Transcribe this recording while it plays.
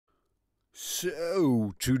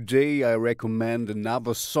So, today I recommend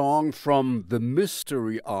another song from the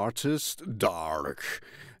mystery artist Dark.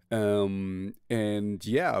 And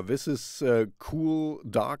yeah, this is cool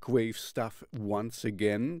Darkwave stuff once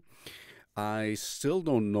again. I still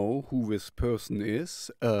don't know who this person is.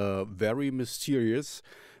 Very mysterious,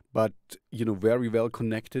 but very well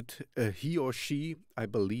connected. He or she, I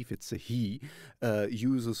believe it's a he,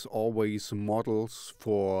 uses always models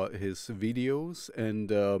for his videos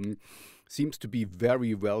and seems to be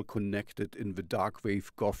very well connected in the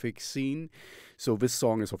Darkwave Gothic scene. So this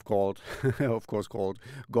song is of course called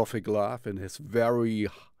Gothic Love and has very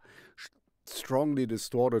strongly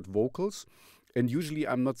distorted vocals. And usually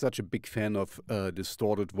I'm not such a big fan of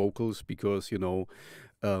distorted vocals because, you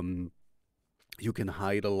can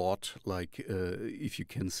hide a lot, like if you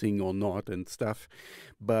can sing or not and stuff.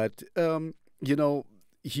 But,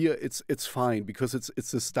 here it's fine because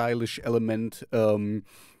it's a stylish element.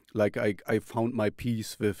 Like I found my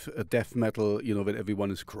piece with death metal, when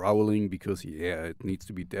everyone is growling because, yeah, it needs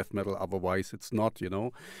to be death metal, otherwise it's not.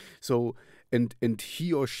 So, and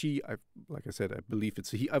he or she, like I said, I believe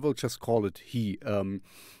it's a he. I will just call it he.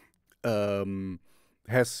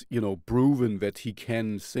 Has proven that he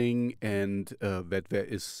can sing and that there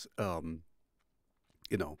is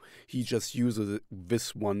he just uses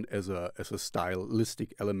this one as a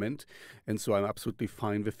stylistic element, and so I'm absolutely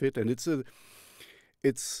fine with it. And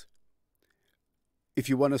it's if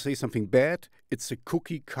you want to say something bad, it's a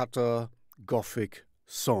cookie cutter Gothic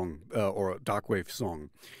song or Darkwave song,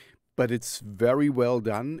 but it's very well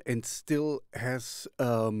done and still has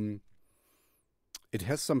it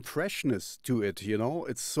has some freshness to it.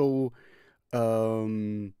 It's so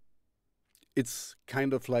it's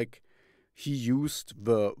kind of like he used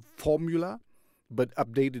the formula but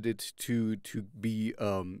updated it to be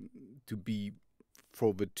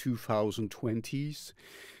for the 2020s.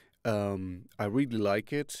 I really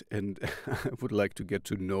like it, and I would like to get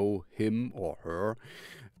to know him or her.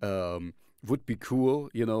 Would be cool,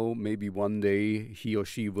 maybe one day he or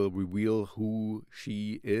she will reveal who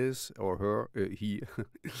she is or her. He,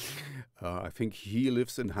 I think he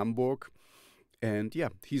lives in Hamburg. And yeah,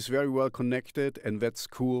 he's very well connected, and that's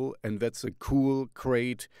cool. And that's a cool,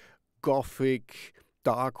 great Gothic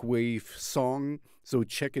dark wave song. So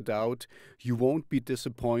check it out. You won't be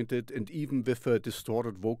disappointed. And even with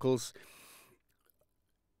distorted vocals,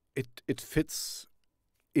 it fits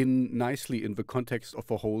in nicely in the context of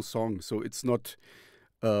a whole song. So it's not,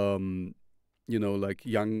 like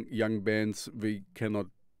young bands, they cannot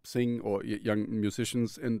sing, or young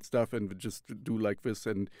musicians and stuff, and we just do like this.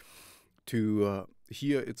 And to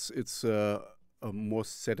here, it's a more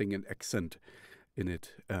setting and accent in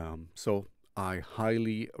it. So I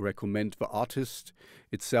highly recommend the artist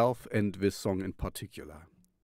itself and this song in particular.